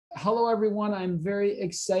hello, everyone. I'm very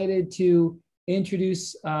excited to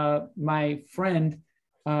introduce my friend,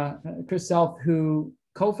 Chris Selth, who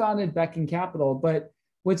co-founded Beckon Capital. But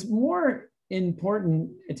what's more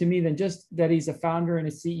important to me than just that he's a founder and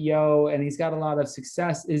a CEO and he's got a lot of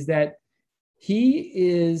success is that he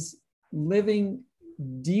is living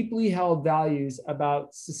deeply held values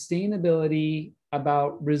about sustainability,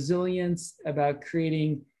 about resilience, about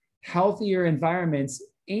creating healthier environments,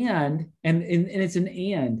 and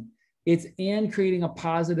it's creating a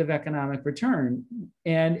positive economic return.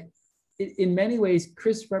 And in many ways,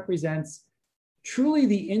 Chris represents truly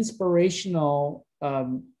the inspirational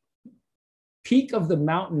peak of the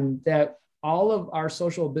mountain that all of our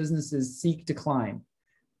social businesses seek to climb.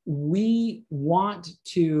 We want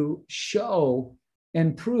to show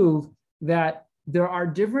and prove that there are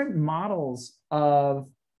different models of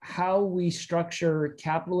how we structure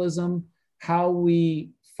capitalism, how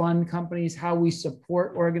we fund companies, how we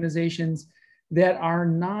support organizations that are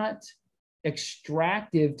not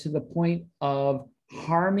extractive to the point of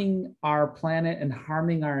harming our planet and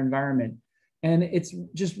harming our environment. And it's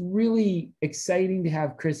just really exciting to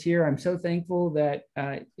have Chris here. I'm so thankful that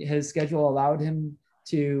his schedule allowed him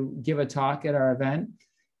to give a talk at our event.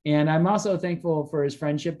 And I'm also thankful for his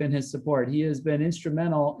friendship and his support. He has been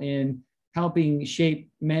instrumental in helping shape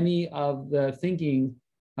many of the thinking,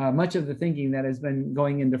 much of the thinking that has been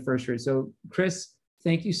going into FirstRoot. So Chris,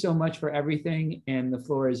 thank you so much for everything, and the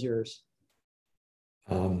floor is yours.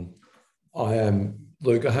 Luke,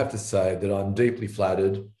 I have to say that I'm deeply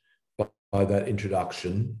flattered by that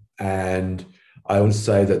introduction. And I want to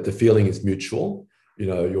say that the feeling is mutual. You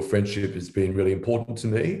know, your friendship has been really important to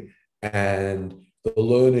me. And the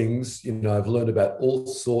learnings, you know, I've learned about all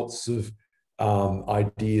sorts of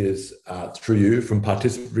ideas through you, from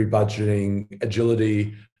participatory budgeting,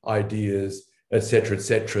 agility ideas, et cetera, et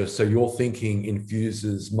cetera. So your thinking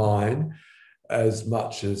infuses mine as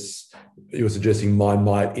much as you're suggesting mine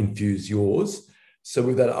might infuse yours. So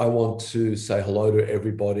with that, I want to say hello to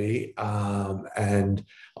everybody. And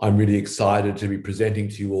I'm really excited to be presenting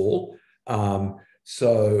to you all.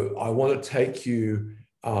 So I want to take you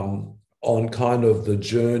on kind of the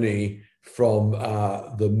journey from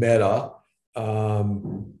the meta,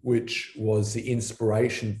 which was the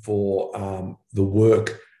inspiration for the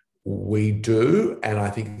work we do. And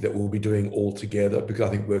I think that we'll be doing all together, because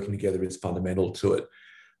I think working together is fundamental to it.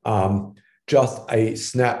 Just a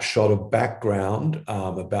snapshot of background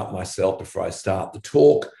about myself before I start the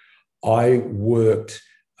talk. I worked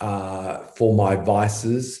for my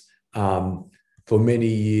vices. For many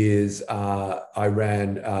years, I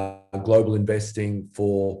ran global investing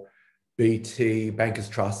for BT, Bankers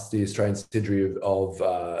Trust, the Australian subsidiary of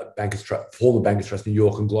Bankers Trust, former Bankers Trust New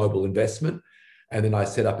York, and Global Investment. And then I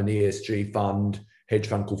set up an ESG fund, hedge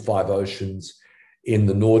fund called Five Oceans in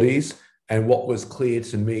the noughties. And what was clear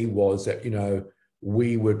to me was that, you know,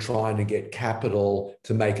 we were trying to get capital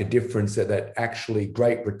to make a difference, that actually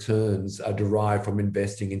great returns are derived from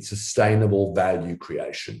investing in sustainable value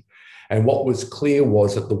creation. And what was clear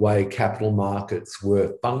was that the way capital markets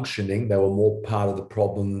were functioning, they were more part of the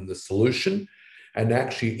problem than the solution. And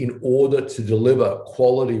actually, in order to deliver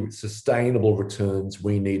quality, sustainable returns,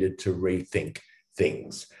 we needed to rethink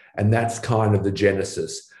things. And that's kind of the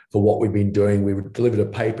genesis for what we've been doing. We delivered a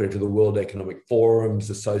paper to the World Economic Forum's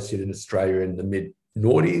associate in Australia in the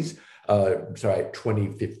mid-noughties,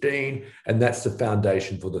 2015. And that's the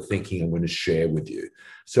foundation for the thinking I'm going to share with you.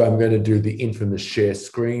 So I'm going to do the infamous share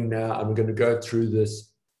screen now. I'm going to go through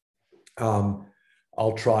this. I'll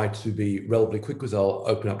try to be relatively quick because I'll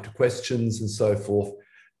open up to questions and so forth.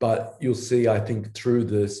 But you'll see, I think, through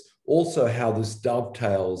this, also how this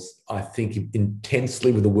dovetails, I think,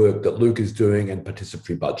 intensely with the work that Luke is doing and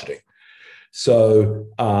participatory budgeting. So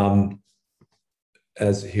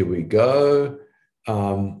here we go.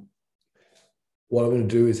 What I'm going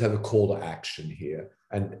to do is have a call to action here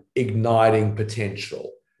and igniting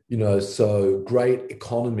potential. You know, so great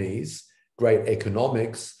economies, great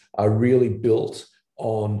economics are really built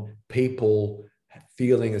on people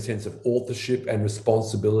feeling a sense of authorship and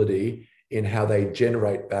responsibility in how they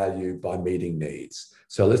generate value by meeting needs.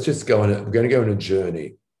 So let's just go on. We're going to go on a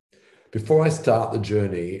journey. Before I start the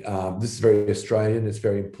journey, this is very Australian. It's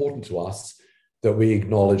very important to us that we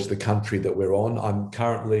acknowledge the country that we're on. I'm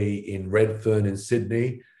currently in Redfern in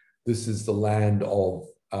Sydney. This is the land of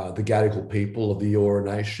the Gadigal people of the Eora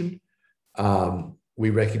Nation. We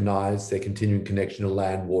recognise their continuing connection to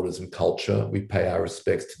land, waters and culture. We pay our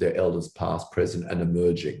respects to their elders past, present and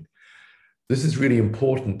emerging. This is really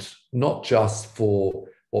important, not just for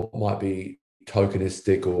what might be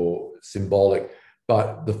tokenistic or symbolic,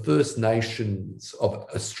 but the First Nations of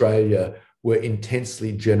Australia we're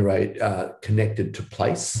intensely connected to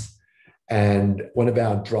place. And one of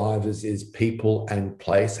our drivers is people and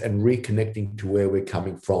place, and reconnecting to where we're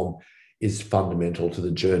coming from is fundamental to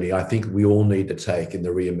the journey I think we all need to take in the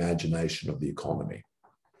reimagination of the economy.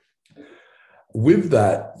 With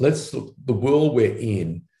that, let's look the world we're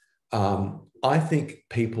in. I think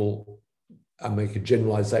people, I make a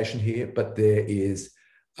generalization here, but there is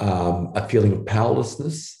a feeling of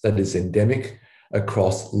powerlessness that is endemic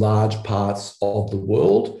across large parts of the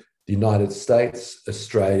world, the United States,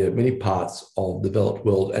 Australia, many parts of the developed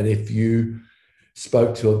world. And if you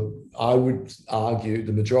spoke to, I would argue,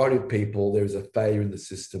 the majority of people, there is a failure in the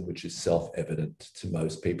system which is self-evident to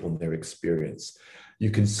most people in their experience.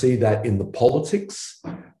 You can see that in the politics,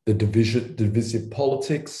 the divisive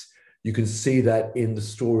politics. You can see that in the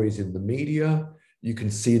stories in the media. You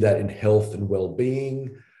can see that in health and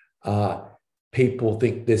well-being. People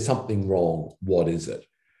think there's something wrong. What is it?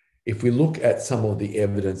 If we look at some of the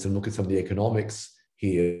evidence and look at some of the economics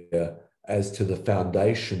here as to the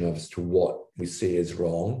foundation as to what we see as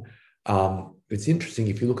wrong, it's interesting.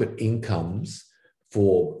 If you look at incomes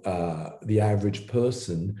for the average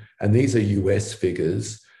person, and these are US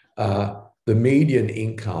figures, the median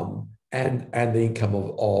income and the income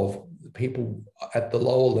of people at the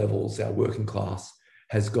lower levels, our working class,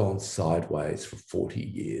 has gone sideways for 40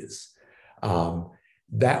 years.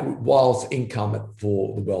 That whilst income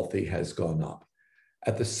for the wealthy has gone up.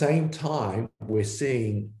 At the same time, we're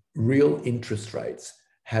seeing real interest rates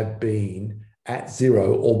have been at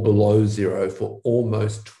zero or below zero for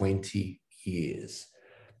almost 20 years.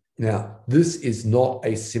 Now, this is not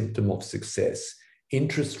a symptom of success.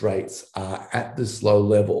 Interest rates are at this low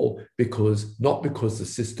level not because the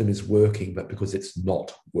system is working, but because it's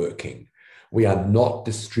not working. We are not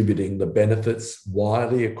distributing the benefits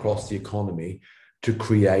widely across the economy to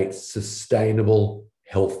create sustainable,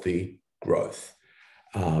 healthy growth.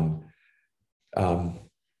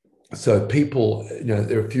 So people,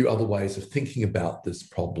 there are a few other ways of thinking about this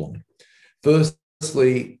problem.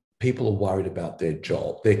 Firstly, people are worried about their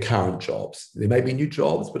current jobs. There may be new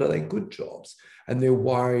jobs, but are they good jobs? And they're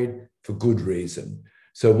worried for good reason.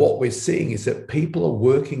 So what we're seeing is that people are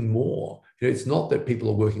working more. It's not that people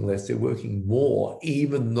are working less, they're working more,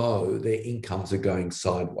 even though their incomes are going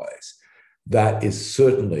sideways. That is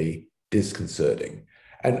certainly disconcerting.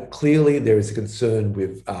 And clearly there is a concern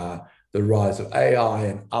with the rise of AI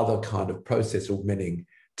and other kind of process augmenting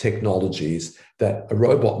technologies that a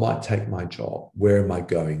robot might take my job. Where am I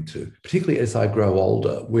going to? Particularly as I grow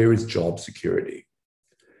older, where is job security?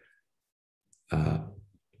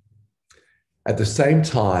 At the same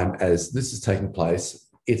time as this is taking place,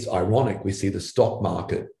 it's ironic. We see the stock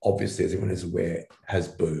market, obviously, as everyone is aware, has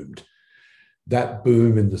boomed. That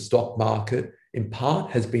boom in the stock market, in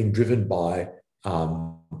part, has been driven by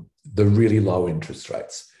the really low interest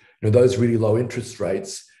rates. Those really low interest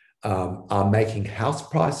rates are making house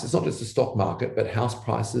prices, not just the stock market, but house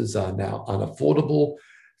prices are now unaffordable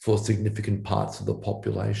for significant parts of the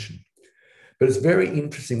population. But it's very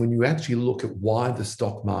interesting when you actually look at why the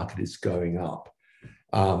stock market is going up.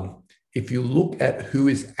 If you look at who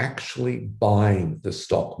is actually buying the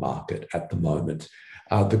stock market at the moment,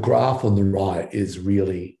 the graph on the right is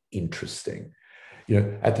really interesting.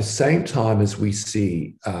 At the same time as we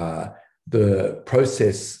see the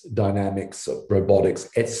process dynamics of robotics,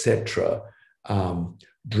 etc.,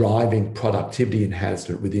 driving productivity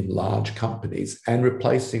enhancement within large companies and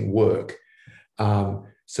replacing work.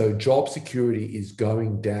 So job security is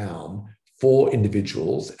going down for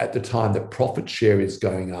individuals at the time that profit share is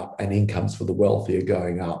going up and incomes for the wealthy are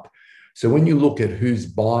going up. So when you look at who's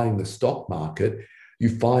buying the stock market,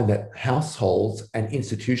 you find that households and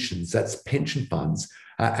institutions, that's pension funds,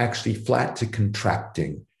 are actually flat to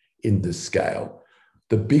contracting in this scale.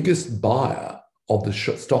 The biggest buyer of the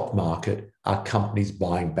stock market are companies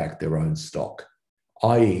buying back their own stock,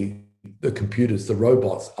 i.e. the computers, the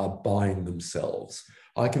robots are buying themselves.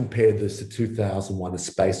 I compare this to 2001: A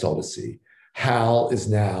Space Odyssey. HAL is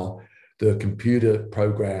now the computer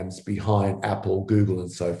programs behind Apple, Google,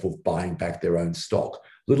 and so forth buying back their own stock.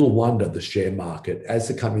 Little wonder the share market, as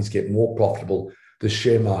the companies get more profitable, the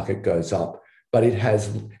share market goes up. But it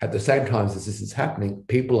has, at the same time as this is happening,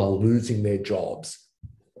 people are losing their jobs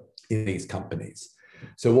in these companies.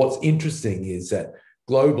 So what's interesting is that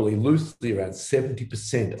globally, loosely around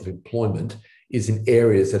 70% of employment is in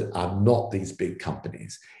areas that are not these big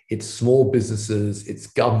companies. It's small businesses, it's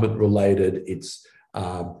government related, it's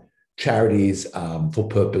charities for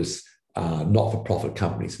purpose, not-for-profit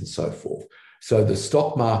companies and so forth. So the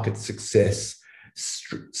stock market success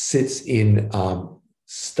sits in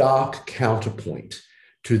stark counterpoint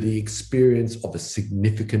to the experience of a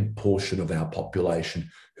significant portion of our population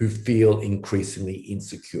who feel increasingly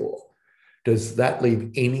insecure. Does that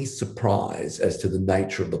leave any surprise as to the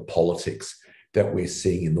nature of the politics that we're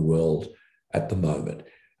seeing in the world at the moment?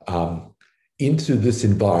 Into this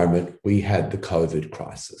environment, we had the COVID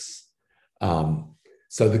crisis.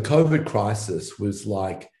 So the COVID crisis was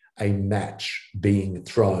like a match being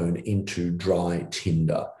thrown into dry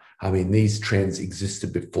tinder. I mean, these trends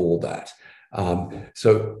existed before that.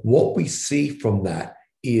 So what we see from that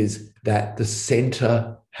is that the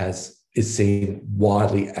center is seen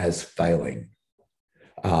widely as failing.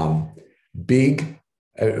 What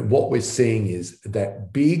we're seeing is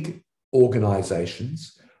that big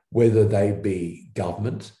organizations, whether they be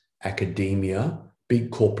government, academia,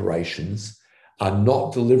 big corporations, are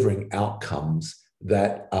not delivering outcomes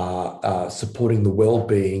that are supporting the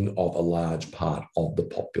well-being of a large part of the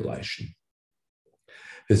population.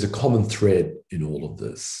 There's a common thread in all of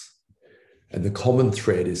this. And the common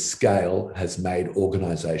thread is scale has made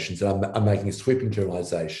organizations, and I'm making a sweeping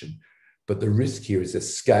generalization, but the risk here is that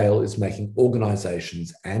scale is making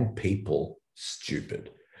organizations and people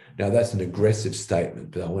stupid. Now, that's an aggressive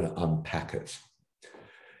statement, but I want to unpack it.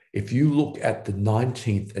 If you look at the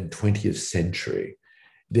 19th and 20th century,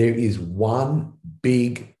 there is one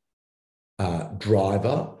big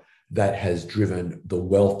driver that has driven the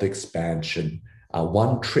wealth expansion,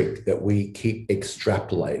 one trick that we keep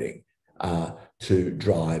extrapolating to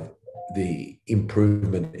drive the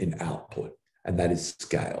improvement in output, and that is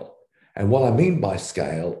scale. And what I mean by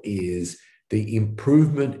scale is the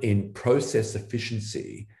improvement in process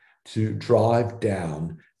efficiency to drive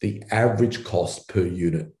down the average cost per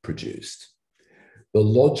unit produced. The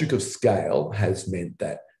logic of scale has meant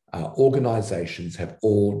that organizations have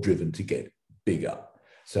all driven to get bigger.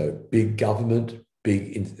 So big government,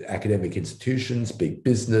 big academic institutions, big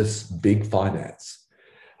business, big finance.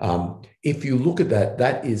 If you look at that,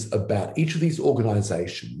 that is about each of these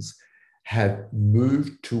organizations have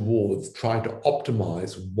moved towards trying to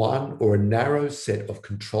optimize one or a narrow set of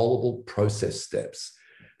controllable process steps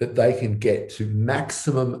that they can get to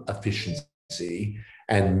maximum efficiency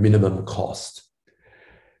and minimum cost.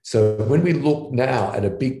 So when we look now at a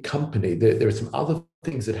big company, there are some other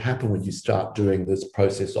things that happen when you start doing this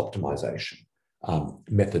process optimization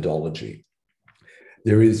methodology.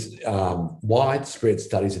 There is widespread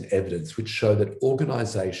studies and evidence which show that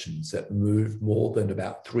organizations that move more than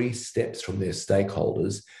about 3 steps from their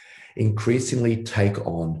stakeholders increasingly take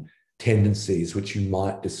on tendencies which you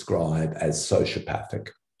might describe as sociopathic.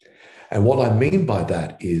 And what I mean by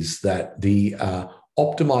that is that the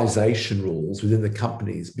optimization rules within the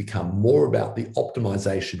companies become more about the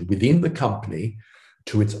optimization within the company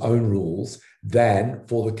to its own rules than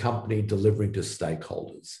for the company delivering to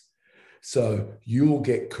stakeholders. So you will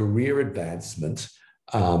get career advancement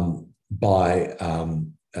by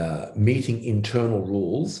meeting internal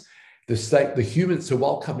rules. So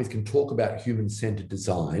while companies can talk about human-centered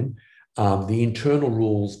design, the internal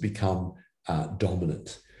rules become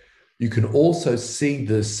dominant. You can also see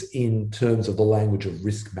this in terms of the language of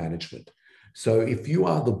risk management. So if you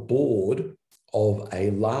are the board of a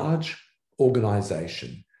large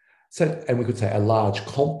organization, and we could say a large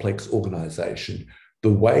complex organization, the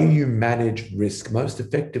way you manage risk most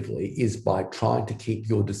effectively is by trying to keep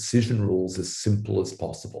your decision rules as simple as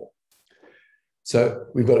possible. So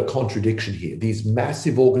we've got a contradiction here. These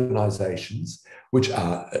massive organizations, which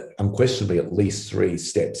are unquestionably at least 3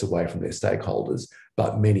 steps away from their stakeholders,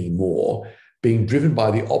 but many more, being driven by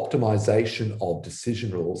the optimization of decision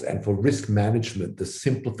rules, and for risk management, the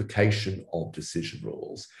simplification of decision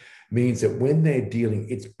rules, means that when they're dealing,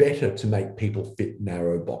 it's better to make people fit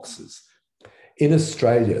narrow boxes. In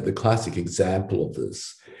Australia, the classic example of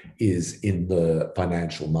this is in the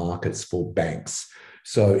financial markets for banks.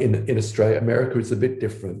 So in Australia, America is a bit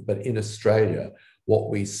different, but in Australia, what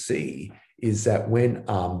we see is that when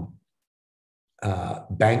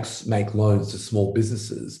banks make loans to small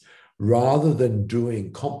businesses, rather than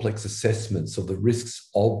doing complex assessments of the risks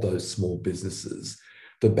of those small businesses,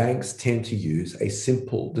 the banks tend to use a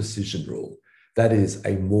simple decision rule. That is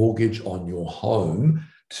a mortgage on your home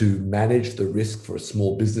to manage the risk for a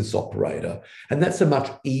small business operator. And that's a much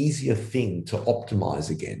easier thing to optimize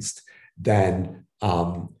against than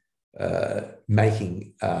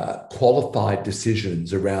making qualified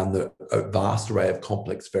decisions around the vast array of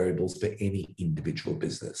complex variables for any individual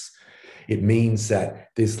business. It means that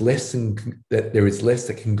there is less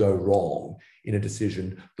that can go wrong in a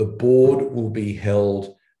decision. The board will be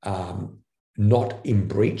held not in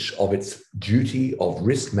breach of its duty of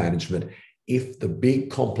risk management if the big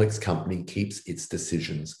complex company keeps its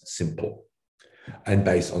decisions simple. and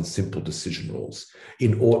based on simple decision rules.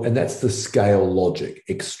 And that's the scale logic,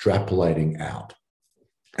 extrapolating out.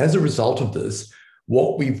 As a result of this,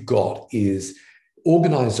 what we've got is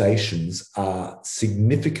organizations are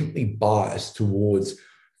significantly biased towards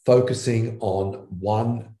focusing on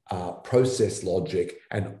one process logic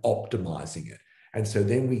and optimizing it. And so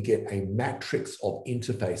then we get a matrix of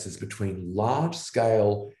interfaces between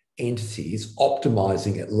large-scale entities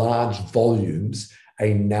optimizing at large volumes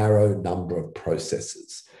a narrow number of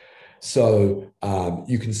processes. So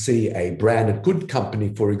you can see a branded good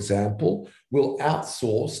company, for example, will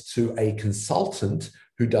outsource to a consultant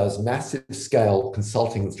who does massive scale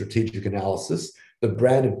consulting and strategic analysis. The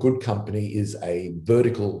branded good company is a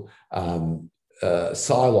vertical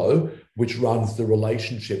silo which runs the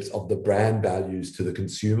relationships of the brand values to the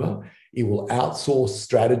consumer. It will outsource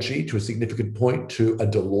strategy to a significant point to a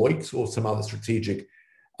Deloitte or some other strategic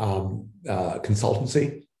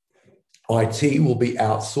consultancy. IT will be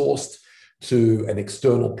outsourced to an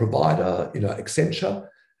external provider, Accenture,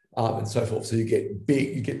 and so forth. So you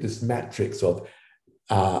get this matrix of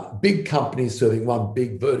big companies serving one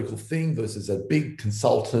big vertical thing versus a big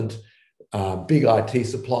consultant, big IT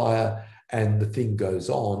supplier, and the thing goes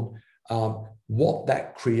on. What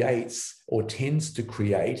that creates or tends to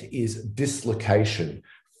create is dislocation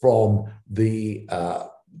from the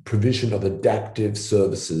provision of adaptive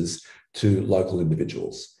services to local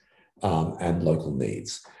individuals and local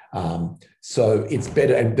needs. So it's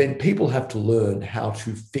better, and then people have to learn how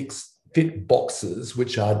to fit boxes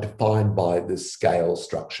which are defined by this scale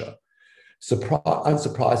structure.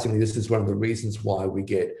 Unsurprisingly, this is one of the reasons why we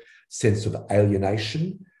get sense of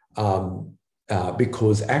alienation,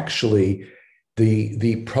 because actually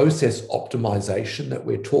the process optimization that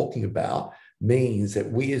we're talking about means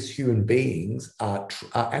that we as human beings are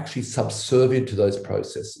actually subservient to those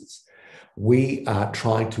processes. We are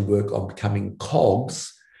trying to work on becoming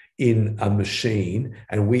cogs in a machine,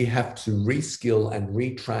 and we have to reskill and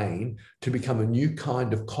retrain to become a new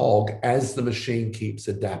kind of cog as the machine keeps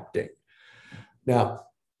adapting. Now,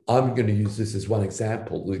 I'm going to use this as one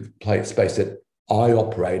example, the space that I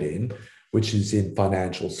operate in, which is in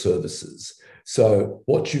financial services. So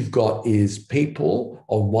what you've got is people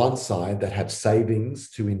on one side that have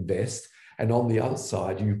savings to invest, and on the other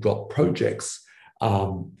side, you've got projects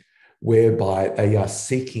whereby they are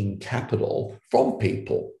seeking capital from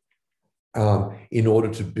people in order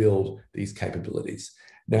to build these capabilities.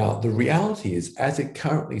 Now, the reality is, as it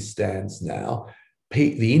currently stands now,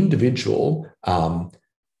 the individual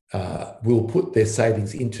will put their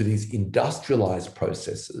savings into these industrialized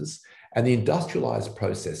processes, and the industrialized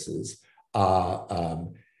processes are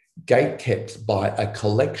gate-kept by a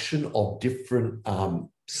collection of different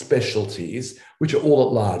specialties, which are all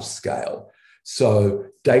at large scale. So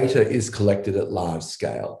data is collected at large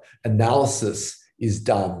scale. Analysis is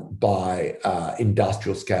done by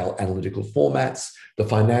industrial scale analytical formats. The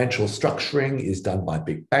financial structuring is done by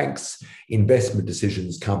big banks. Investment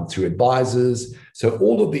decisions come through advisors. So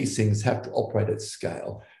all of these things have to operate at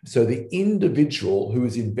scale. So the individual who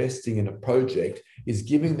is investing in a project is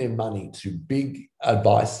giving their money to big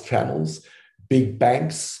advice channels, big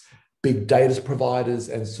banks, big data providers,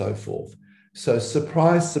 and so forth. So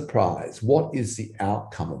surprise, surprise, what is the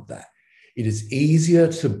outcome of that? It is easier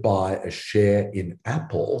to buy a share in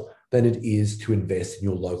Apple than it is to invest in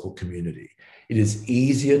your local community. It is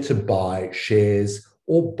easier to buy shares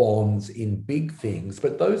or bonds in big things,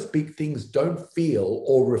 but those big things don't feel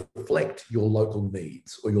or reflect your local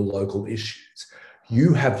needs or your local issues.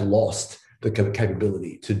 You have lost the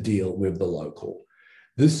capability to deal with the local.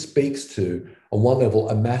 This speaks to, on one level,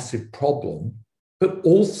 a massive problem, but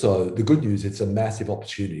also the good news, it's a massive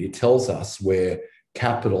opportunity. It tells us where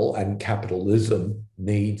capital and capitalism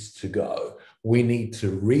needs to go. We need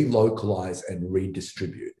to relocalize and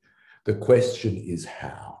redistribute. The question is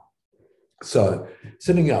how. So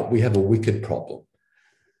setting up, we have a wicked problem.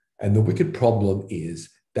 And the wicked problem is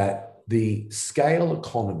that the scale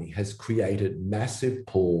economy has created massive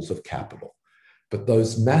pools of capital, but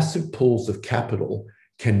those massive pools of capital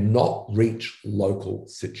cannot reach local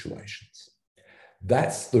situations.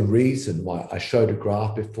 That's the reason why I showed a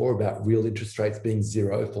graph before about real interest rates being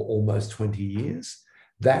zero for almost 20 years.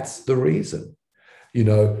 That's the reason.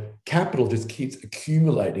 Capital just keeps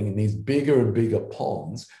accumulating in these bigger and bigger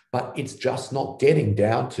ponds, but it's just not getting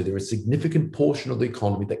down to, there is a significant portion of the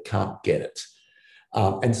economy that can't get it.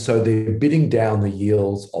 And so they're bidding down the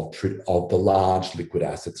yields of the large liquid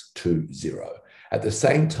assets to zero. At the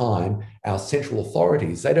same time, our central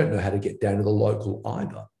authorities, they don't know how to get down to the local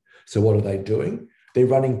either. So what are they doing? They're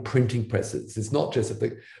running printing presses. It's not just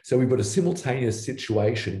so we've got a simultaneous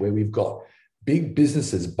situation where we've got big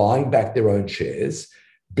businesses buying back their own shares,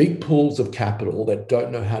 big pools of capital that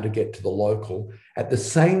don't know how to get to the local, at the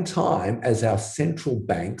same time as our central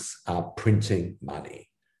banks are printing money.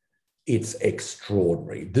 It's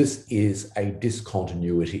extraordinary. This is a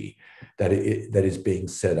discontinuity that is being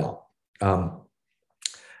set up.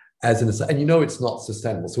 And you know it's not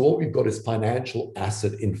sustainable. So what we've got is financial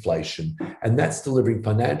asset inflation, and that's delivering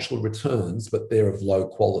financial returns, but they're of low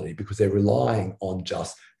quality because they're relying on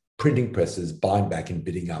just printing presses, buying back and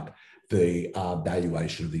bidding up the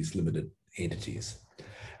valuation of these limited entities.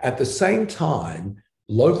 At the same time,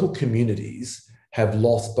 local communities have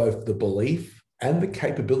lost both the belief and the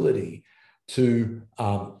capability to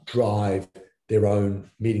drive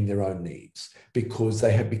meeting their own needs, because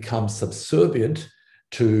they have become subservient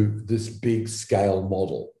to this big scale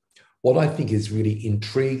model. What I think is really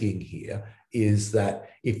intriguing here is that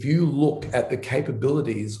if you look at the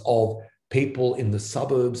capabilities of people in the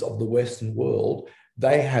suburbs of the Western world,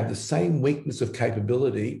 they have the same weakness of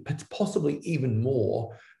capability, possibly even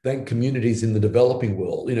more, than communities in the developing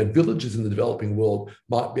world. You know, villages in the developing world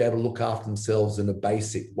might be able to look after themselves in a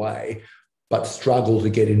basic way, but struggle to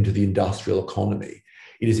get into the industrial economy.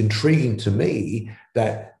 It is intriguing to me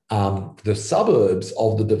that the suburbs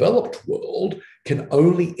of the developed world can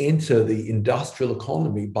only enter the industrial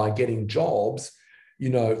economy by getting jobs, you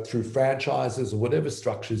know, through franchises or whatever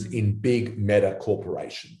structures in big meta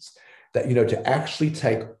corporations. That, you know, to actually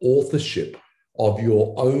take authorship of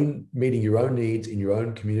your own, meeting your own needs in your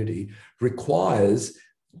own community requires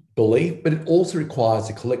belief, but it also requires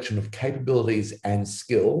a collection of capabilities and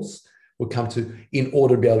skills we'll come to in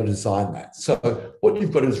order to be able to design that. So what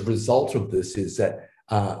you've got as a result of this is that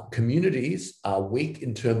communities are weak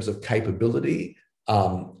in terms of capability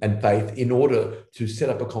and faith in order to set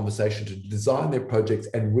up a conversation to design their projects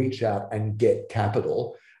and reach out and get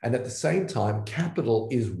capital. And at the same time, capital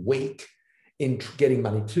is weak in getting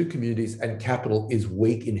money to communities, and capital is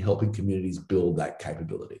weak in helping communities build that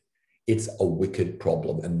capability. It's a wicked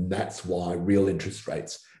problem. And that's why real interest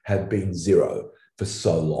rates have been zero for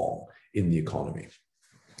so long in the economy.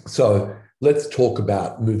 So let's talk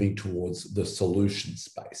about moving towards the solution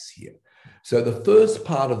space here. So the first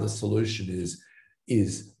part of the solution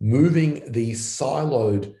is moving these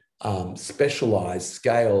siloed, specialized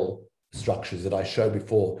scale structures that I showed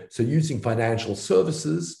before. So using financial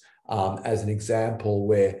services as an example,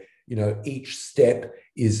 where, you know, each step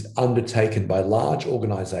is undertaken by large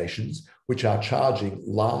organizations which are charging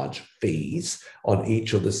large fees on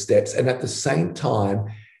each of the steps, and at the same time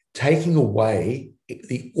taking away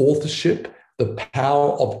the authorship, the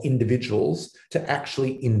power of individuals to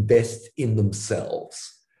actually invest in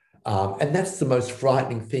themselves. And that's the most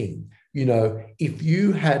frightening thing. You know, if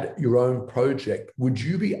you had your own project, would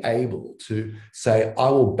you be able to say, I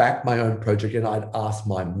will back my own project, and I'd ask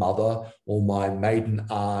my mother or my maiden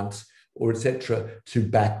aunt or etc. to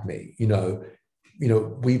back me? You know,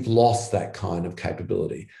 we've lost that kind of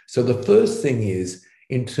capability. So the first thing is,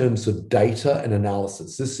 in terms of data and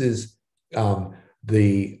analysis, this is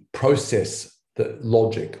the process, the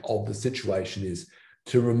logic of the situation is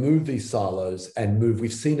to remove these silos and move.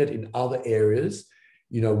 We've seen it in other areas.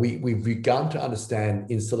 You know, we've begun to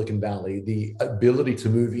understand in Silicon Valley the ability to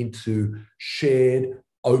move into shared,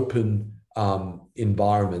 open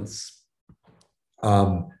environments,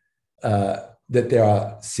 that there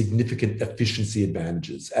are significant efficiency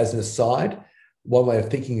advantages. As an aside, one way of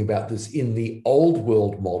thinking about this, in the old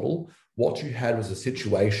world model, what you had was a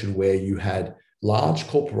situation where you had large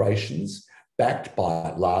corporations backed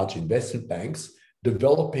by large investment banks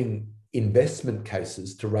developing investment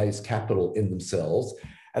cases to raise capital in themselves.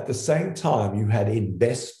 At the same time, you had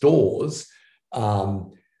investors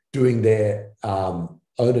doing their own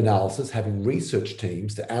analysis, having research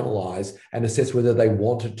teams to analyze and assess whether they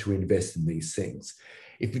wanted to invest in these things.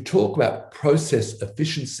 If you talk about process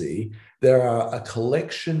efficiency, there are a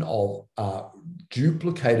collection of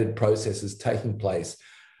duplicated processes taking place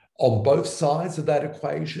on both sides of that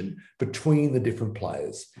equation between the different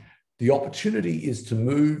players. The opportunity is to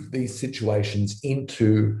move these situations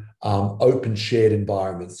into open shared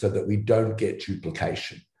environments so that we don't get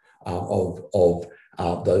duplication of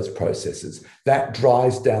those processes. That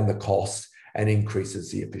drives down the cost and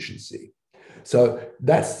increases the efficiency. So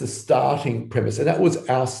that's the starting premise. And that was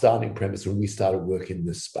our starting premise when we started working in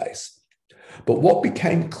this space. But what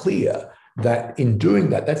became clear that in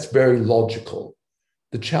doing that, that's very logical.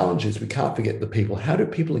 The challenge is we can't forget the people. How do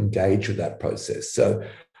people engage with that process? So,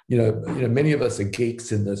 you know, many of us are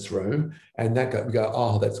geeks in this room, and we go,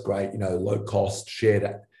 oh, that's great, low cost,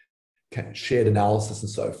 shared analysis and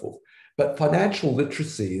so forth. But financial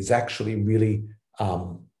literacy is actually really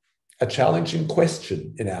a challenging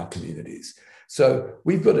question in our communities. So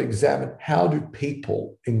we've got to examine, how do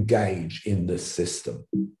people engage in this system?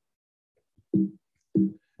 I'm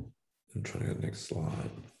trying to go to the next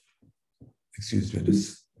slide. Excuse me,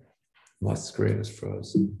 my screen is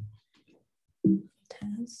frozen.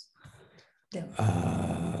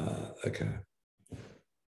 Okay.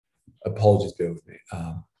 Apologies, bear with me.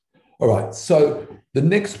 All right, so the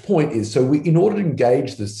next point is, in order to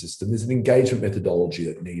engage this system, there's an engagement methodology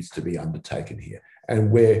that needs to be undertaken here.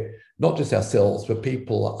 And where not just ourselves, but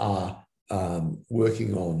people are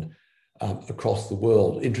working on across the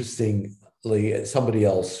world. Interestingly, somebody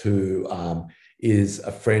else who is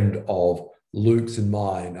a friend of Luke's and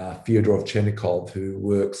mine, Fyodor Chenikov, who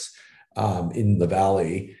works in the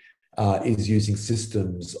Valley, is using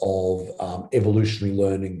systems of evolutionary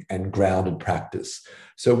learning and grounded practice.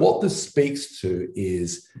 So what this speaks to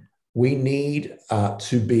is we need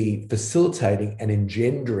to be facilitating and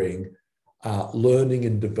engendering learning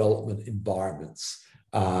and development environments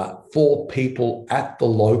for people at the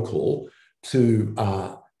local to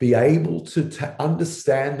be able to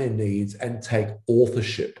understand their needs and take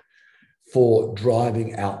authorship for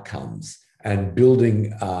driving outcomes and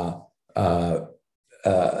building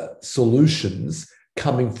solutions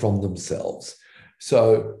coming from themselves.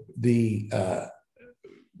 So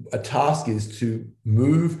a task is to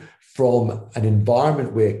move from an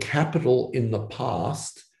environment where capital in the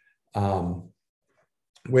past,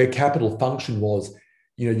 where capital function was,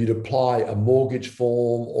 you'd apply a mortgage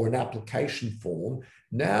form or an application form.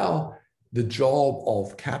 Now, the job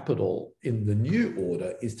of capital in the new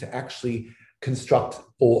order is to actually construct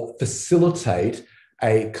or facilitate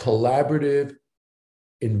a collaborative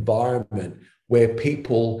environment where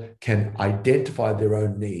people can identify their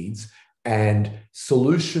own needs and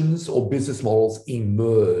solutions or business models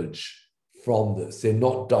emerge from this. They're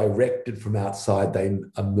not directed from outside, they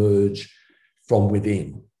emerge from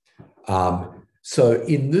within. So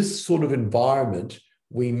in this sort of environment,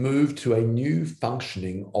 we move to a new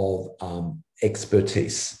functioning of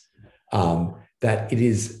expertise, that it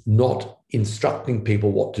is not instructing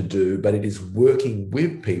people what to do, but it is working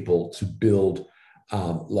with people to build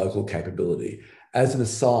local capability. As an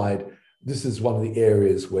aside, this is one of the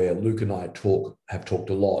areas where Luke and I have talked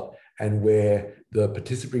a lot, and where the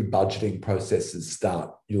participatory budgeting processes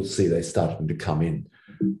start. You'll see they're starting to come in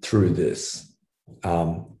through this.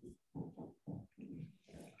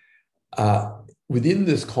 Within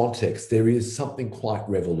this context, there is something quite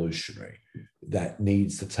revolutionary that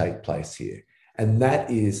needs to take place here, and that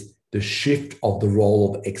is the shift of the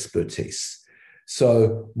role of expertise.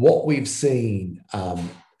 So what we've seen, and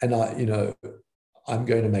I'm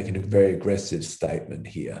going to make a very aggressive statement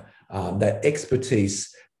here, that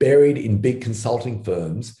expertise buried in big consulting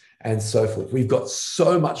firms and so forth. We've got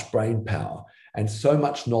so much brain power and so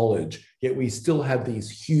much knowledge, yet we still have these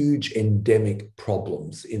huge endemic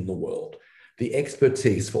problems in the world. The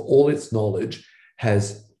expertise, for all its knowledge,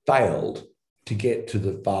 has failed to get to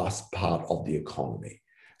the vast part of the economy.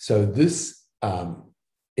 So this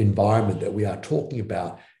environment that we are talking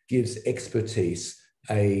about gives expertise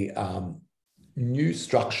a new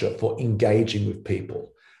structure for engaging with people.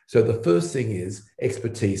 So the first thing is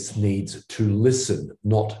expertise needs to listen,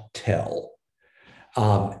 not tell.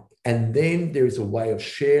 And then there is a way of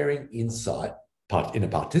sharing insight in a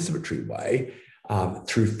participatory way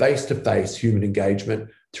through face-to-face human engagement,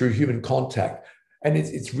 through human contact. And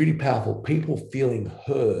it's really powerful. People feeling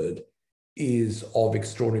heard is of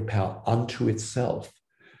extraordinary power unto itself.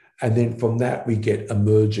 And then from that, we get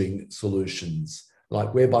emerging solutions,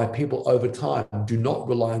 like whereby people over time do not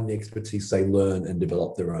rely on the expertise, they learn and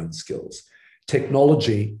develop their own skills.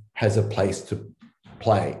 Technology has a place to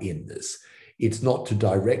play in this. It's not to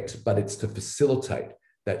direct, but it's to facilitate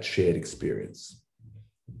that shared experience.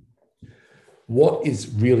 What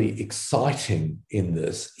is really exciting in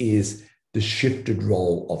this is the shifted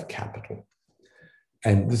role of capital.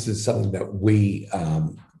 And this is something that we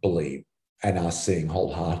believe and are seeing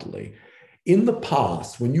wholeheartedly. In the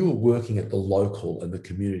past, when you were working at the local and the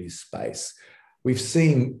community space, we've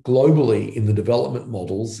seen globally in the development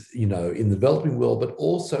models, in the developing world, but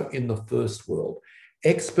also in the first world,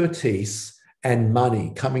 expertise and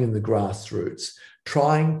money coming in the grassroots,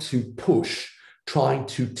 trying to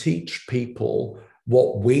teach people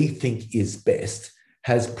what we think is best,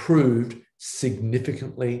 has proved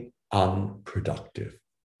significantly unproductive.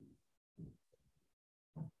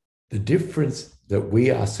 The difference that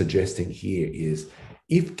we are suggesting here is,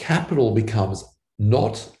 if capital becomes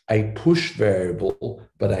not a push variable,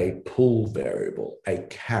 but a pull variable, a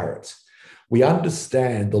carrot, we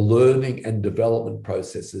understand the learning and development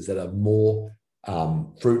processes that are more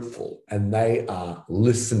fruitful, and they are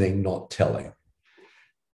listening, not telling.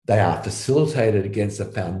 They are facilitated against a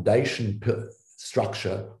foundation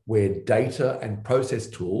structure where data and process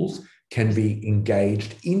tools can be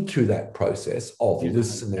engaged into that process of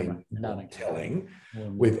listening, not telling,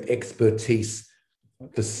 with expertise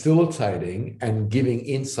facilitating and giving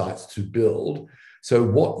insights to build. So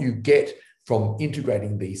what you get from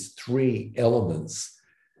integrating these three elements,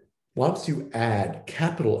 once you add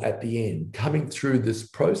capital at the end, coming through this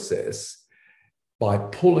process, by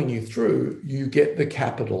pulling you through, you get the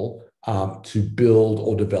capital to build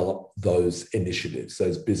or develop those initiatives,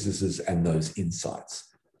 those businesses, and those insights.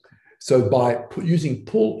 So by using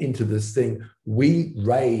pull into this thing, we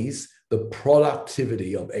raise the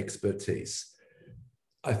productivity of expertise.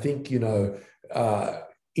 I think,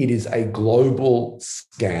 it is a global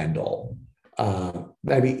scandal.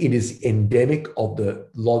 Maybe it is endemic of the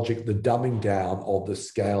logic, the dumbing down of the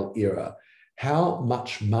scale era. How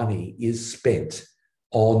much money is spent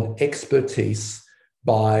on expertise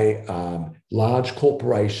by large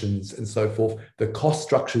corporations and so forth? The cost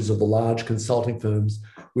structures of the large consulting firms,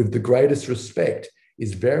 with the greatest respect,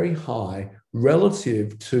 is very high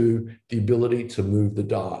relative to the ability to move the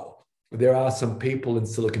dial. There are some people in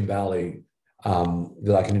Silicon Valley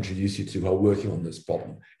that I can introduce you to who are working on this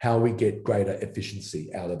problem, how we get greater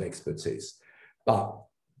efficiency out of expertise. But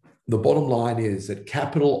the bottom line is that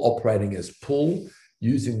capital operating as pull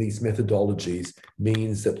using these methodologies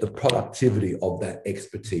means that the productivity of that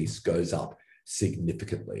expertise goes up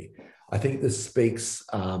significantly. I think this speaks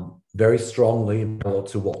very strongly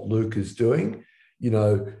to what Luke is doing,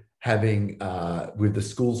 having with the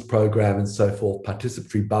schools program and so forth,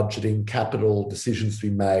 participatory budgeting, capital decisions to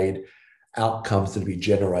be made, outcomes to be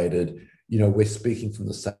generated. We're speaking from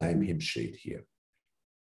the same hymn sheet here.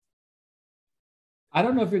 I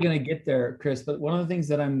don't know if you're going to get there, Chris, but one of the things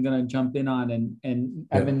that I'm going to jump in on, and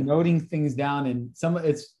I've been noting things down, and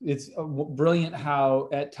it's brilliant how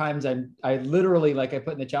at times I literally, like I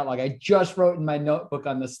put in the chat log, I just wrote in my notebook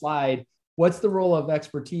on the slide, what's the role of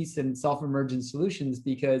expertise in self-emergent solutions?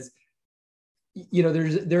 Because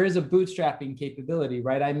there is a bootstrapping capability,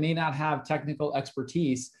 right? I may not have technical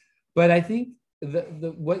expertise, but I think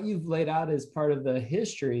the what you've laid out as part of the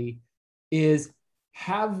history is,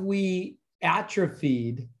 have we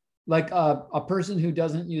atrophied, like a person who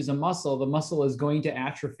doesn't use a muscle, the muscle is going to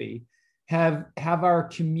atrophy. Have our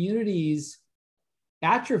communities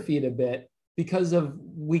atrophied a bit because of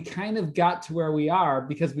we kind of got to where we are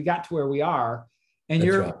because we got to where we are, and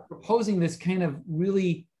you're proposing this kind of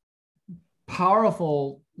really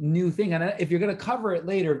powerful new thing. And if you're going to cover it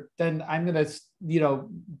later, then I'm going to,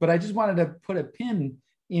 but I just wanted to put a pin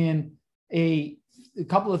in a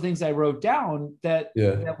couple of things I wrote down that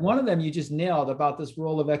one of them you just nailed about this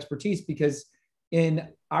role of expertise, because in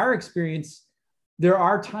our experience, there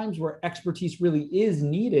are times where expertise really is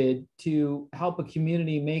needed to help a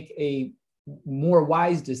community make a more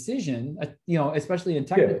wise decision, especially in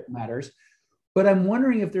technical matters. But I'm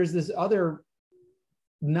wondering if there's this other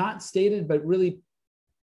not stated, but really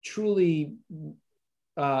truly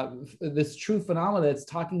this true phenomena that's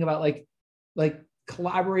talking about like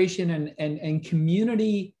collaboration and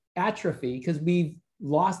community atrophy, because we've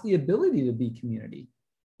lost the ability to be community.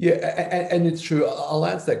 Yeah, and it's true. I'll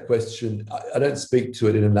answer that question. I don't speak to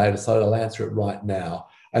it in a native side. I'll answer it right now.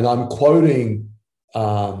 And I'm quoting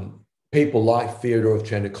people like Fyodor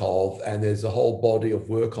Chernikov, and there's a whole body of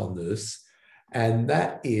work on this. And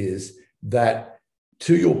that is that,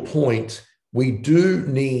 to your point, we do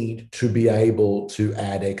need to be able to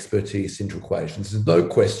add expertise into equations. There's no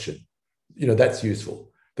question. That's useful.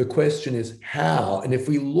 The question is how, and if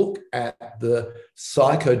we look at the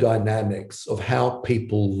psychodynamics of how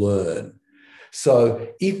people learn. So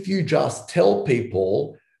if you just tell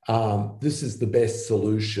people this is the best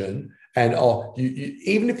solution, and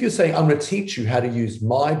even if you're saying, I'm going to teach you how to use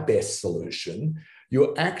my best solution,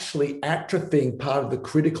 you're actually atrophying part of the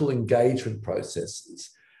critical engagement processes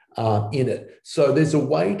in it. So there's a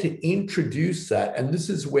way to introduce that. And this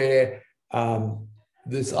is where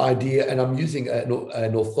this idea, and I'm using an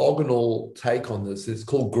orthogonal take on this, it's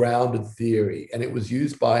called grounded theory. And it was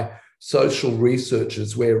used by social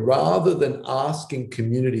researchers, where rather than asking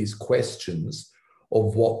communities questions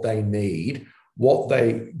of what they need, what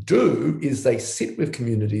they do is they sit with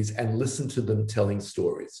communities and listen to them telling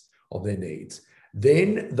stories of their needs.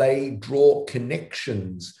 Then they draw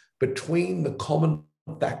connections between the common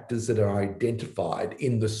factors that are identified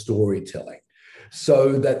in the storytelling,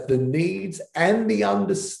 so that the needs and the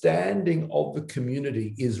understanding of the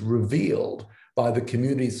community is revealed by the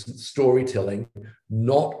community's storytelling,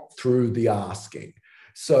 not through the asking.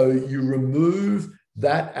 So you remove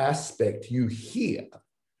that aspect, you hear.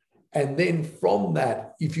 And then from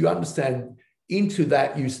that, if you understand, into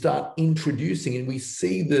that, you start introducing, and we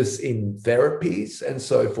see this in therapies and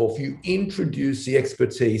so forth, you introduce the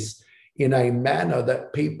expertise in a manner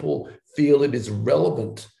that people feel it is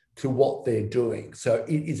relevant to what they're doing. So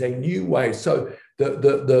it is a new way. So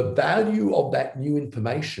the value of that new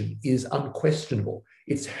information is unquestionable.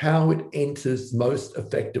 It's how it enters most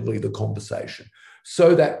effectively the conversation,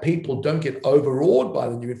 so that people don't get overawed by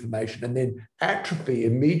the new information and then atrophy,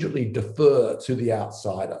 immediately defer to the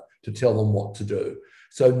outsider to tell them what to do.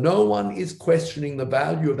 So no one is questioning the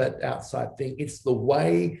value of that outside thing. It's the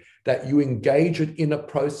way that you engage it in a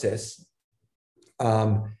process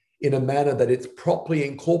in a manner that it's properly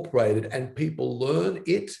incorporated and people learn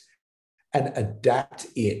it and adapt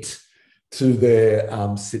it to their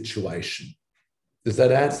situation. Does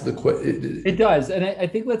that answer the question? It does. And I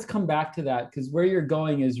think let's come back to that, because where you're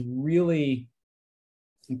going is really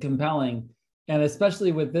compelling. And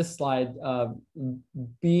especially with this slide,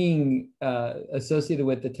 being associated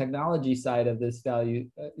with the technology side of this value,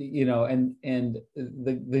 and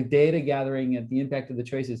the data gathering and the impact of the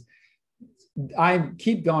choices. I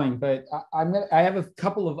keep going, but I have a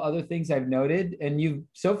couple of other things I've noted, and you've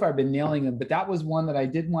so far been nailing them. But that was one that I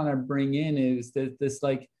did want to bring in, is this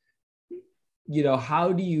like,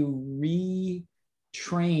 how do you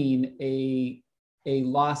retrain a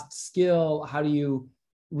lost skill? How do you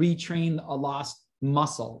retrain a lost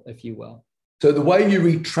muscle, if you will? So the way you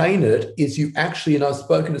retrain it is you actually, and I've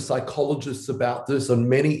spoken to psychologists about this on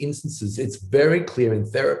many instances, it's very clear in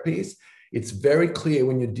therapies, it's very clear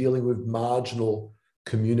when you're dealing with marginal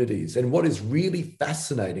communities. And what is really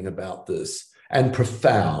fascinating about this and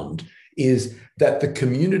profound is that the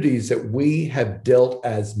communities that we have dealt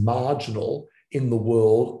as marginal in the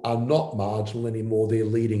world are not marginal anymore. They're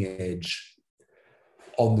leading edge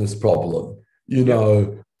on this problem,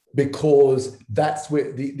 because that's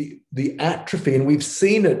where the atrophy, and we've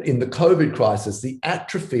seen it in the COVID crisis, the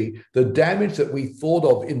atrophy, the damage that we thought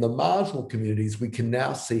of in the marginal communities, we can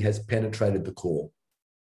now see has penetrated the core.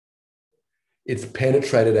 It's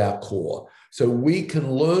penetrated our core. So we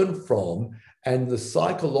can learn from, and the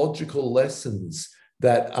psychological lessons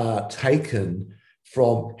that are taken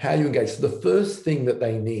from how you engage. So the first thing that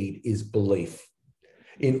they need is belief.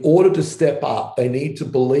 In order to step up, they need to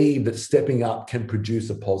believe that stepping up can produce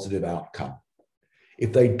a positive outcome.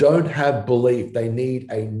 If they don't have belief, they need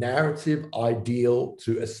a narrative ideal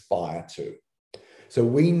to aspire to. So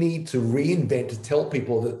we need to reinvent, to tell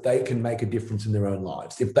people that they can make a difference in their own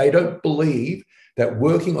lives. If they don't believe that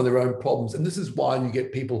working on their own problems, and this is why you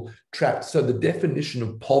get people trapped. So the definition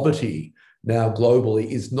of poverty now globally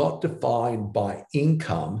is not defined by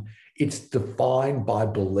income, it's defined by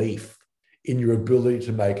belief in your ability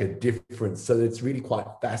to make a difference. So it's really quite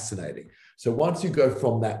fascinating. So once you go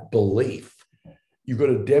from that belief, you've got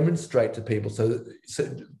to demonstrate to people, so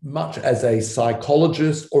much as a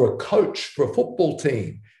psychologist or a coach for a football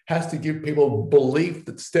team has to give people belief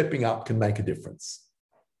that stepping up can make a difference.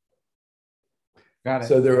 Got it.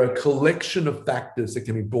 So there are a collection of factors that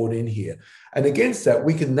can be brought in here. And against that,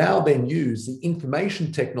 we can now then use the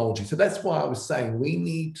information technology. So that's why I was saying we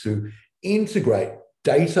need to integrate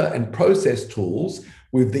data and process tools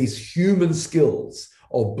with these human skills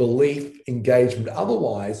of belief, engagement.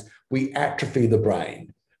 Otherwise, we atrophy the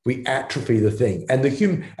brain, we atrophy the thing. And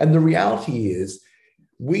the reality is,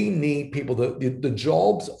 we need people the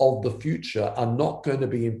jobs of the future are not going to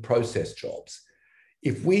be in process jobs.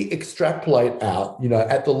 If we extrapolate out,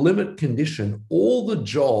 at the limit condition, all the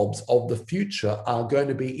jobs of the future are going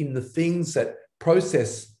to be in the things that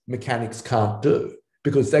process mechanics can't do,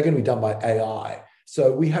 because they're going to be done by AI.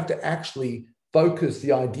 So we have to actually focus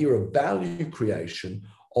the idea of value creation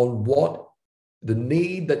on what the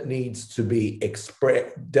need that needs to be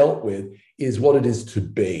dealt with is, what it is to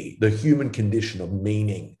be, the human condition of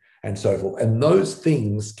meaning and so forth. And those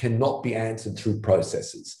things cannot be answered through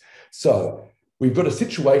processes. So we've got a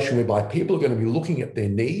situation whereby people are going to be looking at their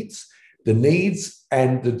needs,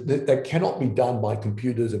 and that cannot be done by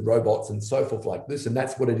computers and robots and so forth like this. And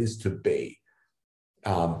that's what it is to be.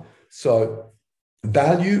 So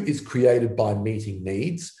value is created by meeting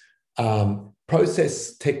needs.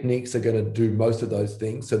 Process techniques are going to do most of those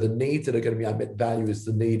things. So the needs that are going to be unmet, value is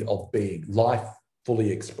the need of being, life fully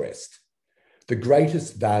expressed. The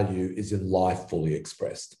greatest value is in life fully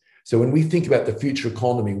expressed. So when we think about the future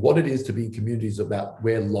economy, what it is to be in communities about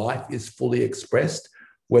where life is fully expressed,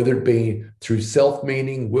 whether it be through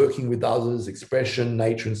self-meaning, working with others, expression,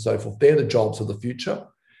 nature, and so forth, they're the jobs of the future.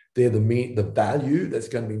 They're the value that's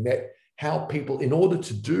going to be met. How people, in order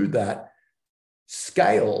to do that,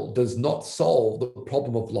 scale does not solve the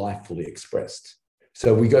problem of life fully expressed.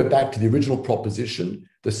 So we go back to the original proposition.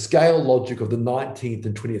 The scale logic of the 19th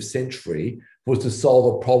and 20th century was to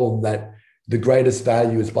solve a problem that the greatest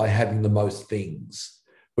value is by having the most things.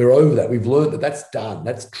 We're over that. We've learned that that's done.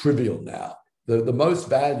 That's trivial now. The most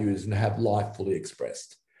value is to have life fully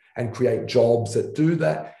expressed and create jobs that do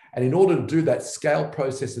that. And in order to do that, scale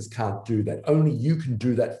processors can't do that. Only you can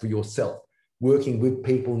do that for yourself, working with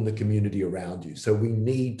people in the community around you. So we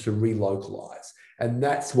need to relocalize. And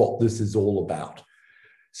that's what this is all about.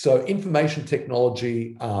 So information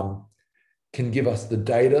technology can give us the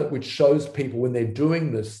data, which shows people when they're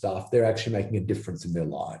doing this stuff, they're actually making a difference in their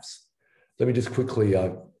lives. Let me just quickly,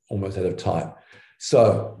 almost out of time.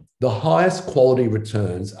 So the highest quality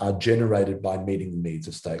returns are generated by meeting the needs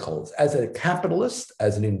of stakeholders. As a capitalist,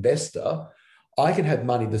 as an investor, I can have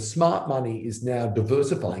money. The smart money is now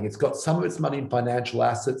diversifying. It's got some of its money in financial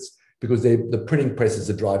assets because the printing presses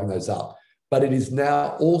are driving those up. But it is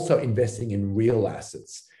now also investing in real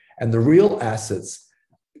assets. And the real assets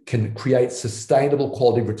can create sustainable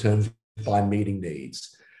quality returns by meeting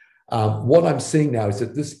needs. What I'm seeing now is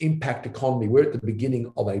that this impact economy, we're at the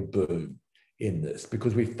beginning of a boom in this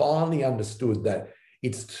because we finally understood that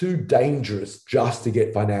it's too dangerous just to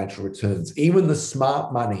get financial returns. Even the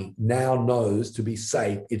smart money now knows to be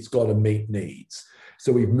safe, it's got to meet needs.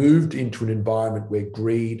 So we've moved into an environment where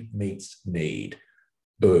greed meets need.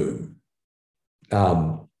 Boom.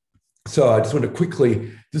 So I just want to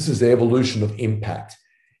quickly, this is the evolution of impact.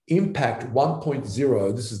 Impact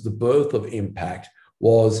 1.0, this is the birth of impact,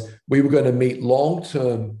 was we were going to meet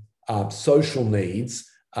long-term social needs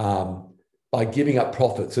by giving up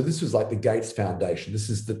profit. So this was like the Gates Foundation. This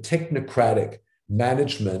is the technocratic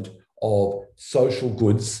management of social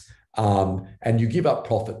goods, and you give up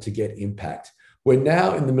profit to get impact. We're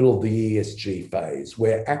now in the middle of the ESG phase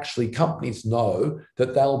where actually companies know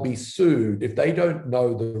that they'll be sued if they don't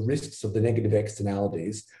know the risks of the negative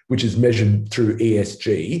externalities, which is measured through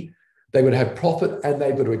ESG. They would have profit and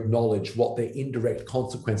they've got to acknowledge what their indirect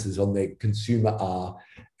consequences on their consumer are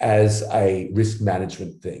as a risk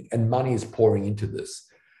management thing. And money is pouring into this.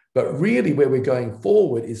 But really where we're going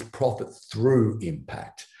forward is profit through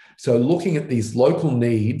impact. So looking at these local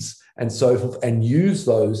needs and so forth, and use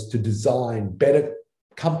those to design better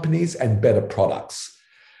companies and better products.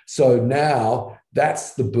 So now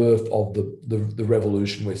that's the birth of the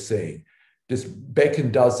revolution we're seeing.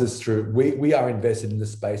 Beckon does this through, we are invested in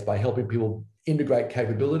this space by helping people integrate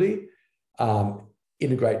capability,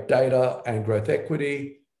 integrate data and growth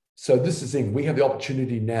equity. So this is the thing, we have the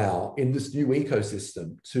opportunity now in this new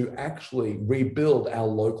ecosystem to actually rebuild our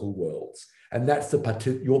local worlds. And that's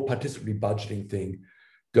your participatory budgeting thing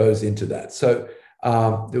goes into that. So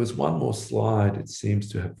there was one more slide. It seems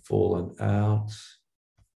to have fallen out.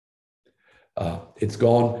 It's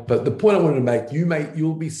gone. But the point I wanted to make,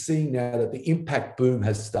 you'll be seeing now that the impact boom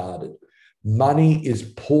has started. Money is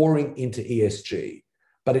pouring into ESG,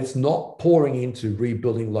 but it's not pouring into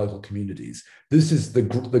rebuilding local communities. This is the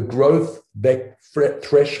growth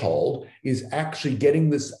threshold is actually getting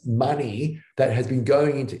this money that has been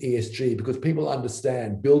going into ESG because people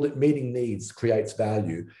understand meeting needs creates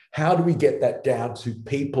value. How do we get that down to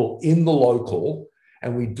people in the local?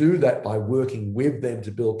 And we do that by working with them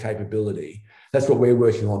to build capability. That's what we're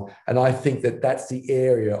working on. And I think that that's the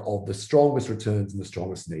area of the strongest returns and the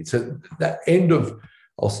strongest needs. So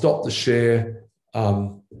I'll stop the share.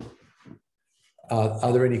 Are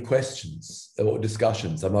there any questions or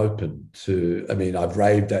discussions? I'm open to, I've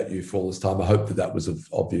raved at you for all this time. I hope that was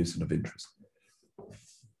of use and of interest.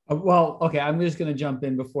 Well, okay, I'm just going to jump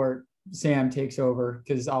in before Sam takes over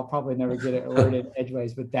because I'll probably never get it alerted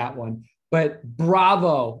edgeways with that one. But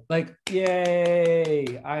bravo,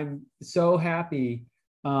 yay. I'm so happy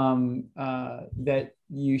that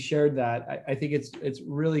you shared that. I think it's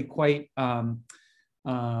really quite,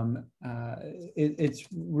 it's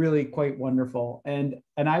really quite wonderful. And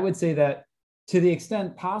I would say that to the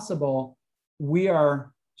extent possible, we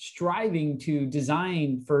are striving to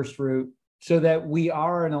design FirstRoot so that we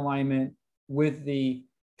are in alignment with the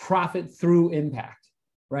profit through impact,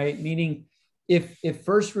 right? Meaning if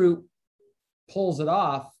FirstRoot pulls it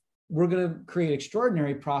off, we're going to create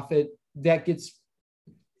extraordinary profit that gets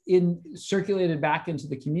circulated back into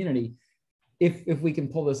the community. If we can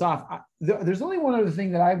pull this off, there's only one other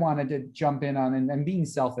thing that I wanted to jump in on, and I'm being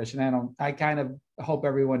selfish, and I kind of hope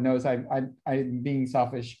everyone knows I'm being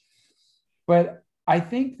selfish, but I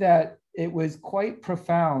think that it was quite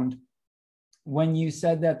profound when you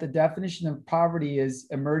said that the definition of poverty is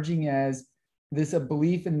emerging as a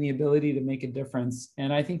belief in the ability to make a difference.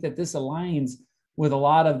 And I think that this aligns with a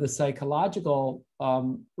lot of the psychological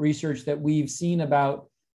research that we've seen about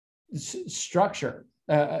structure.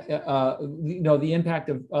 the impact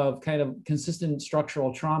of kind of consistent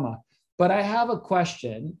structural trauma. But I have a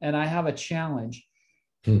question and I have a challenge.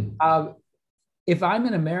 If I'm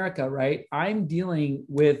in America, right, I'm dealing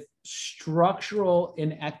with structural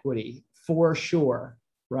inequity for sure,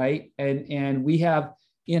 right? And we have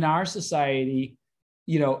in our society,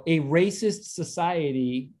 a racist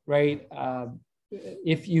society, right?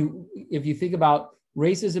 If you think about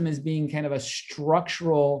racism as being kind of a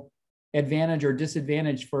structural advantage or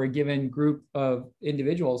disadvantage for a given group of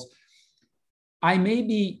individuals, I may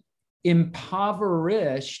be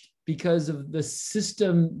impoverished because of the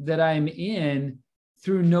system that I'm in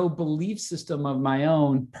through no belief system of my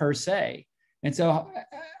own per se. And so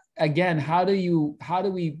again, how do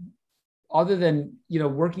we, other than,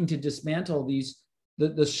 working to dismantle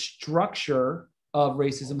the structure of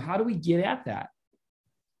racism, how do we get at that?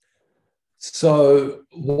 So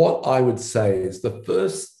what I would say is the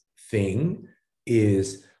first thing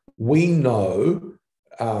is we know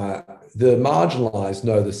the marginalized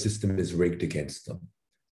know the system is rigged against them,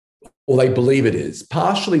 or they believe it is.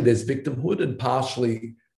 Partially there's victimhood and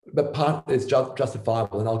partially, but part is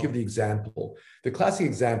justifiable. And I'll give the example. The classic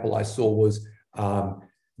example I saw was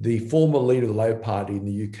the former leader of the Labour Party in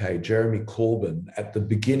the UK, Jeremy Corbyn, at the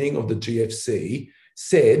beginning of the GFC,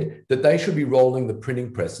 said that they should be rolling the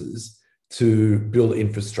printing presses to build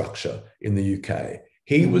infrastructure in the UK.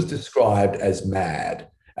 He was described as mad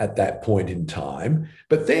at that point in time.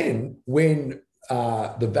 But then when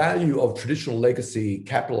the value of traditional legacy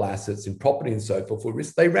capital assets in property and so forth were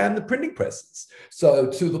risked, they ran the printing presses. So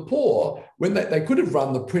to the poor, when they could have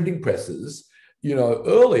run the printing presses,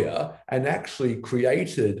 earlier and actually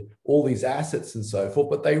created all these assets and so forth,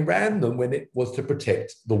 but they ran them when it was to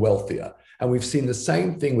protect the wealthier. And we've seen the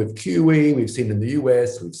same thing with QE, we've seen in the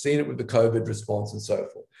US, we've seen it with the COVID response and so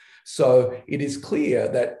forth. So it is clear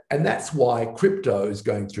that, and that's why crypto is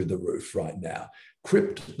going through the roof right now.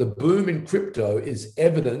 The boom in crypto is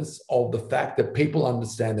evidence of the fact that people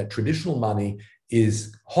understand that traditional money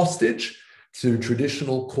is hostage to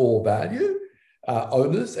traditional core value,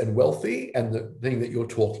 owners and wealthy, and the thing that you're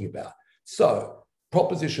talking about. So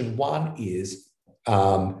proposition one is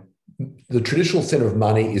the traditional center of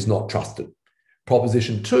money is not trusted.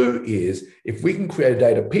 Proposition two is if we can create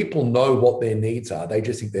data, people know what their needs are. They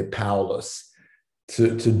just think they're powerless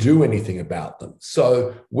to do anything about them.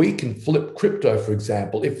 So we can flip crypto, for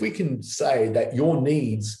example, if we can say that your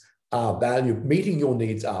needs are valuable, meeting your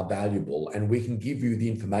needs are valuable, and we can give you the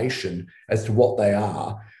information as to what they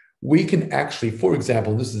are, we can actually, for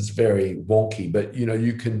example, this is very wonky, but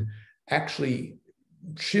you can actually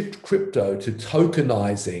shift crypto to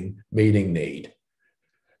tokenizing meeting need.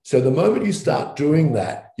 So the moment you start doing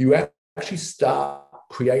that, you actually start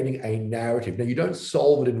creating a narrative. Now, you don't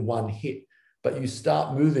solve it in one hit, but you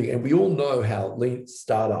start moving, and we all know how lean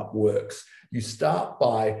startup works. You start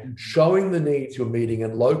by showing the needs you're meeting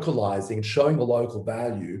and localizing and showing the local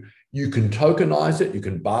value. You can tokenize it, you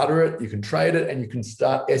can barter it, you can trade it, and you can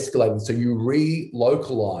start escalating. So you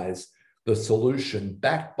re-localize the solution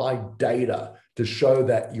backed by data to show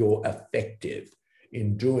that you're effective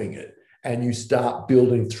in doing it. And you start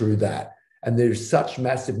building through that. And there's such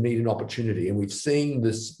massive need and opportunity. And we've seen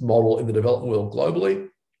this model in the development world globally.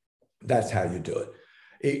 That's how you do it.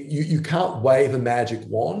 You can't wave a magic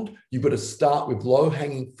wand. You've got to start with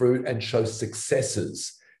low-hanging fruit and show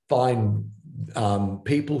successes. Find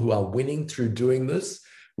people who are winning through doing this.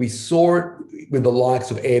 We saw it with the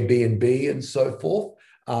likes of Airbnb and so forth.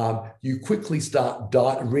 You quickly start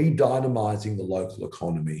re-dynamizing the local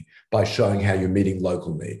economy by showing how you're meeting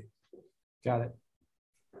local need. Got it.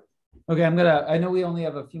 Okay, I know we only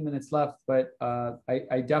have a few minutes left, but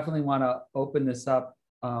I definitely want to open this up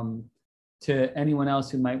to anyone else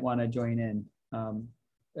who might want to join in.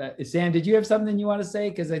 Sam, did you have something you want to say?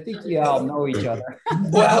 Because I think you all know each other.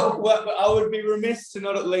 well, I would be remiss to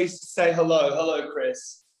not at least say hello. Hello,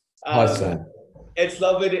 Chris. Hi, Sam. It's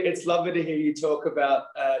lovely to hear you talk about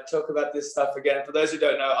this stuff again. For those who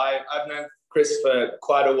don't know, I've known Chris for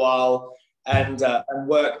quite a while and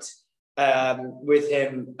worked with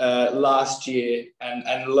him last year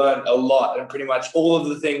and learned a lot, and pretty much all of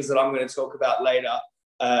the things that I'm going to talk about later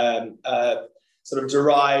sort of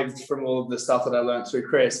derived from all of the stuff that I learned through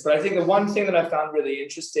Chris. But I think the one thing that I found really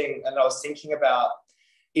interesting and I was thinking about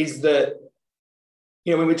is that,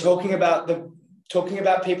 when we're talking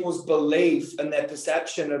about people's belief and their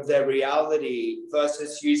perception of their reality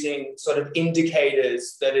versus using sort of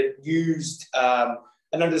indicators that are used and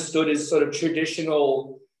understood as sort of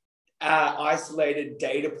traditional isolated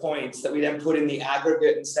data points that we then put in the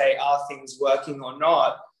aggregate and say, are things working or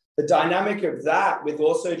not? The dynamic of that with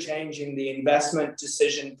also changing the investment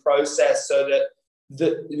decision process so that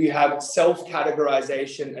that we have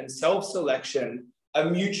self-categorization and self-selection are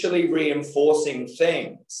mutually reinforcing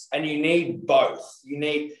things, and you need both.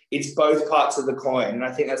 It's both parts of the coin. And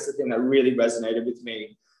I think that's the thing that really resonated with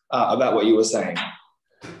me about what you were saying.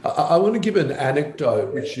 I want to give an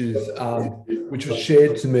anecdote, which was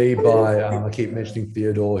shared to me by, I keep mentioning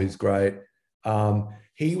Theodore, he's great.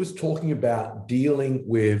 He was talking about dealing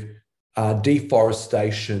with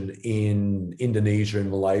deforestation in Indonesia and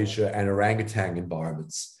Malaysia and orangutan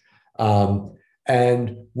environments.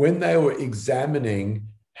 And when they were examining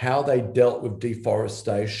how they dealt with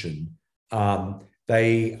deforestation,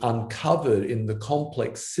 they uncovered in the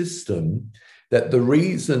complex system that the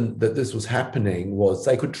reason that this was happening was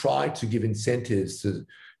they could try to give incentives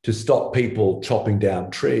to stop people chopping down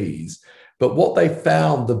trees. But what they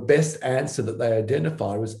found, the best answer that they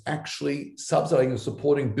identified was actually subsidizing and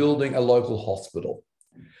supporting building a local hospital.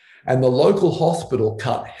 And the local hospital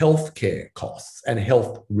cut healthcare costs and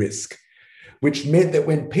health risk, which meant that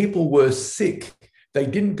when people were sick, they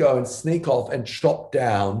didn't go and sneak off and chop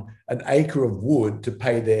down an acre of wood to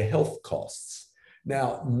pay their health costs.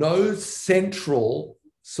 Now, no central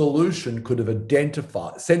solution could have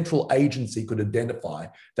identified, central agency could identify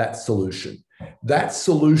that solution. That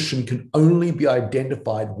solution can only be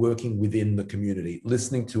identified working within the community,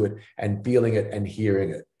 listening to it and feeling it and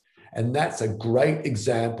hearing it. And that's a great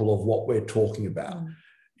example of what we're talking about,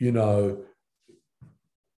 you know,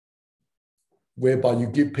 whereby you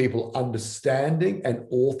give people understanding and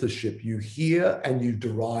authorship. You hear and you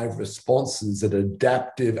derive responses that are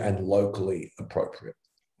adaptive and locally appropriate.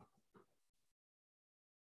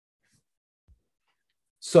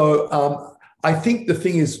 So I think the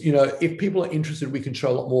thing is, you know, if people are interested, we can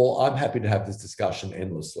show a lot more. I'm happy to have this discussion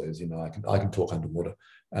endlessly, as you know, I can talk underwater.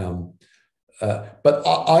 But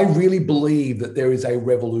I really believe that there is a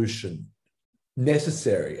revolution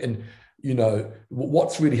necessary. And you know,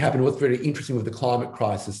 what's really happened, what's very interesting with the climate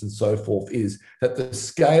crisis and so forth is that the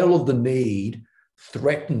scale of the need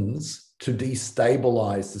threatens to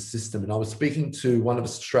destabilize the system. And I was speaking to one of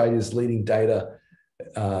Australia's leading data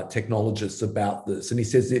technologists about this. And he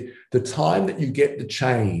says that the time that you get the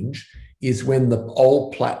change is when the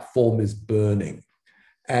old platform is burning.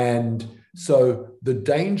 And so the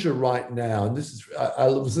danger right now, and this is, I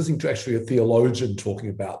was listening to actually a theologian talking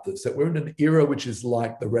about this, that we're in an era which is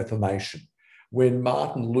like the Reformation. When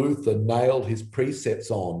Martin Luther nailed his precepts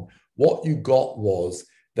on, what you got was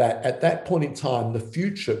that at that point in time, the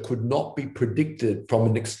future could not be predicted from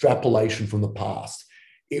an extrapolation from the past.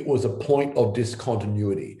 It was a point of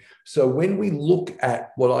discontinuity. So when we look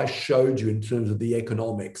at what I showed you in terms of the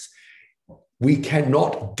economics, we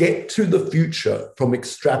cannot get to the future from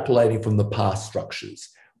extrapolating from the past structures.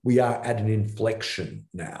 We are at an inflection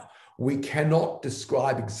now. We cannot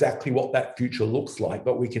describe exactly what that future looks like,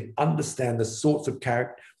 but we can understand the sorts of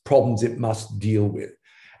problems it must deal with.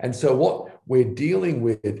 And so what we're dealing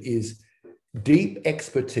with is deep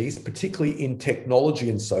expertise, particularly in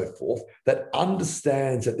technology and so forth, that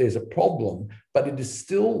understands that there's a problem, but it is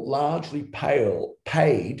still largely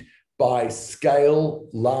paid by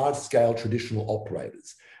large-scale traditional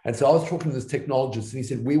operators. And so I was talking to this technologist and he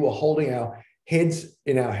said, we were holding our heads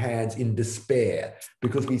in our hands in despair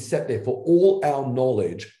because we sat there for all our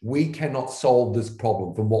knowledge, we cannot solve this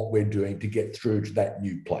problem from what we're doing to get through to that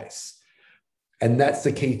new place. And that's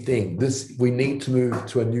the key thing. We need to move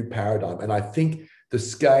to a new paradigm. And I think the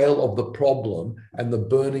scale of the problem and the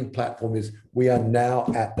burning platform is we are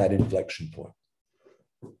now at that inflection point.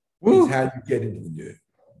 Is how you get into the new.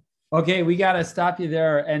 Okay, we got to stop you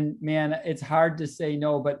there. And man, it's hard to say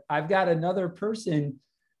no, but I've got another person.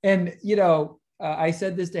 And, you know, I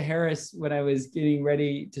said this to Harris when I was getting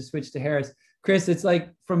ready to switch to Harris. Chris, it's like,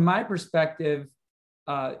 from my perspective,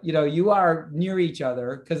 you know, you are near each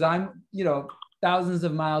other because I'm, you know, thousands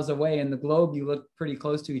of miles away in the globe. You look pretty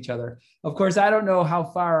close to each other. Of course, I don't know how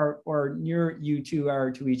far or near you two are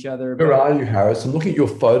to each other. Where are you, Harris? I'm looking at your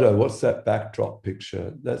photo. What's that backdrop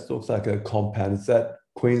picture? That looks like a compound. Is that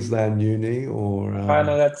Queensland Uni or?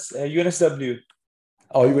 No, that's UNSW.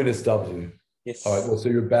 Oh, UNSW. Yes. All right. Well, so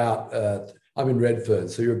you're about. I'm in Redfern,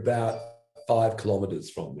 so you're about 5 kilometers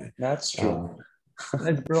from me. That's true.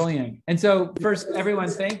 That's brilliant. And so, first, everyone,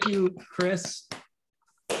 thank you, Chris,